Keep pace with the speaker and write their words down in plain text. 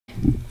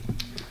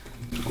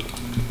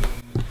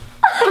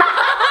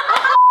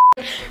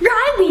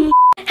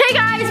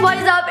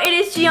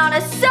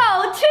ayeitsgianna.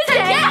 So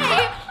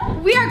today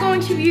we are going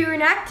to be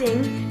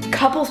reenacting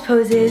couples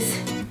poses.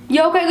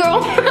 You okay,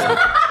 girl?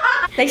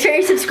 Make sure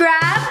you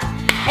subscribe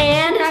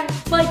and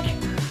like.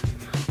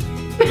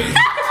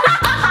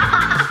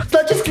 So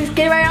let's just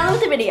get right on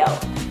with the video.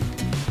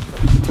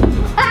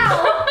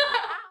 Ow!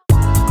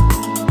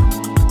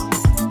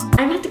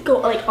 I'm gonna have to go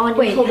like on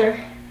your shoulder.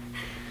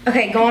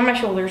 Okay, go on my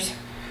shoulders.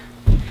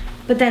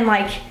 But then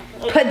like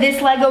put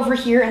this leg over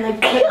here and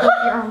then put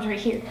your arms right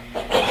here.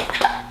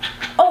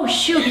 Oh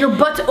shoot, your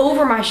butt's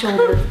over my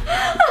shoulder.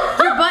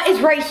 Your butt is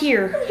right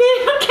here.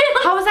 Okay,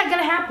 how is that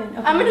gonna happen?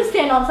 Okay. I'm gonna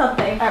stand on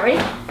something. All right,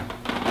 ready?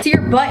 So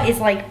your butt is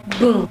like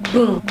boom,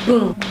 boom,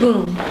 boom,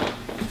 boom.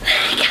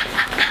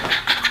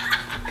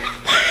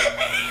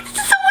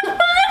 It's so much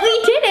fun. We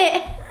did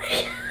it.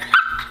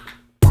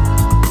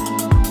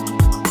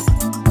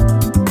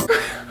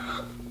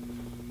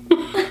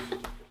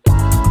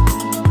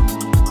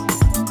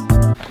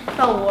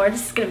 Oh Lord,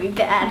 this is gonna be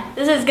bad.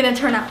 This is gonna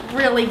turn out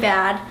really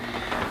bad.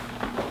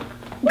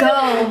 Go.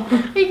 Are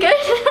you good?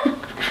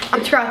 I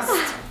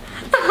trust.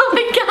 Oh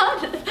my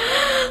God.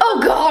 Oh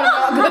God,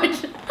 I'm not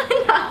good.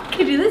 I'm not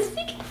gonna do this.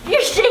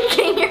 You're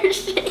shaking, you're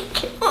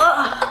shaking.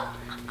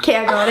 Okay,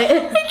 I got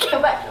it.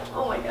 Go back.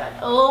 Oh my God.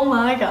 Oh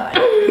my God.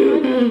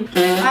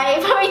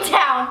 Alright, put me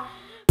down.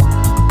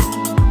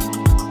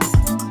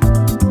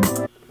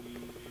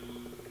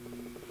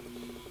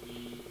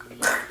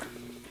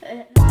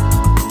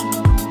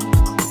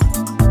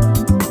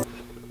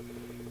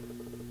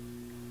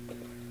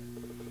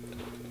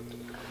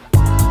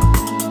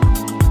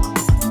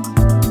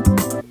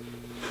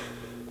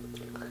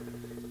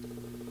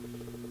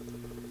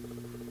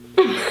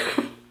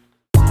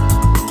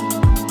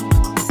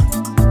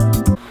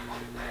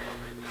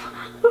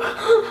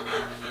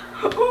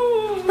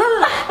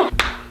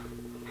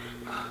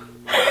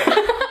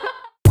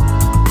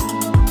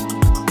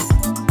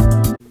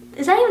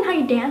 Is that even how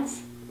you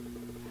dance?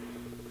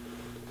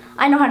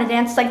 I know how to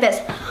dance like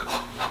this.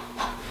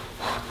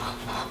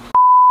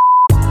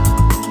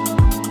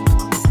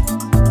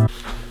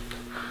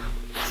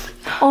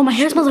 Oh, my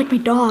hair smells like my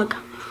dog.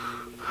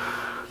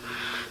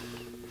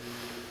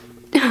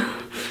 That's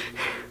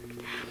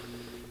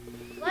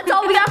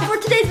all we got for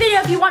today's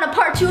video. If you want a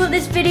part 2 of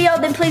this video,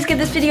 then please give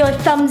this video a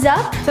thumbs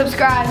up.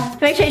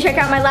 Subscribe. Make sure you check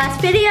out my last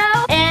video.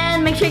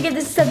 And make sure you give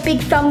this a big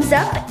thumbs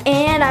up.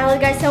 And I love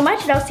you guys so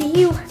much. And I'll see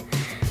you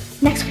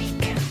next week.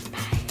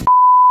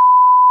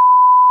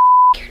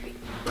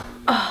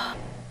 Bye. Oh.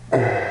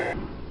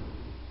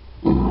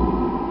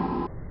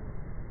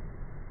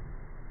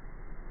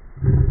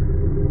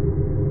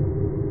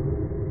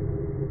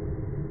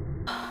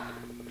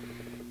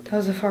 That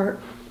was a fart.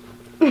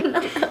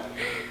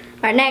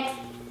 Alright, next.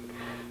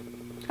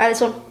 Alright,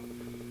 this one.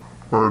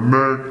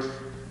 Alright, next.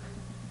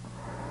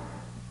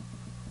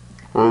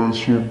 Alright,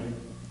 this one.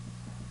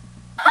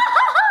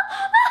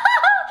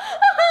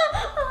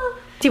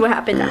 See what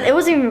happened. It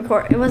wasn't even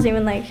record. It wasn't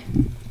even like.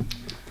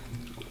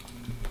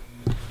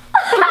 I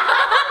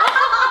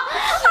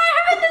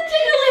heard the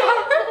jiggly.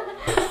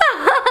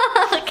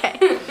 Okay.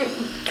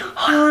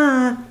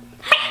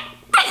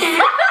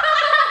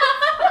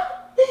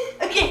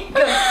 Okay,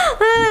 go.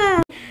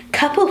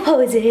 Couple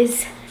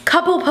poses.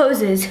 Couple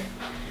poses.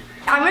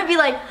 I'm gonna be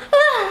like,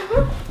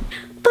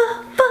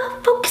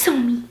 focus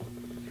on me.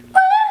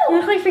 You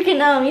look like freaking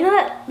you know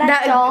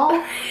that doll?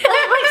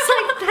 It looks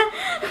like that.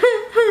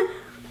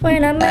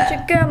 When I met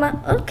your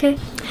girl, okay.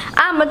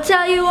 I'ma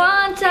tell you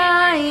one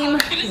time.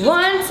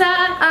 One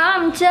time.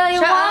 I'ma tell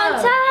you one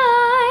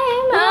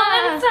time.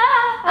 One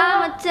time.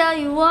 I'ma tell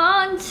you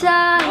one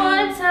time.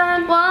 One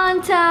time.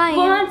 One time.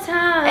 One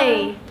time.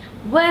 Hey.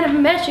 When I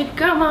met you,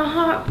 girl, my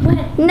heart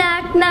went.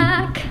 Knock,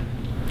 knock.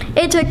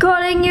 It's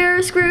recording,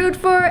 you're screwed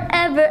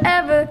forever,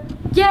 ever.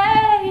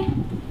 Yay!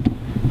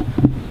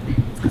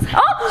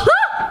 Oh!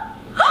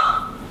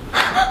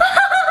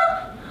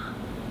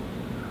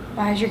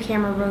 Why is your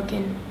camera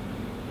broken?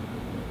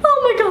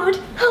 Oh my God!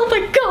 Oh my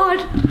God!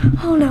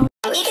 Oh no.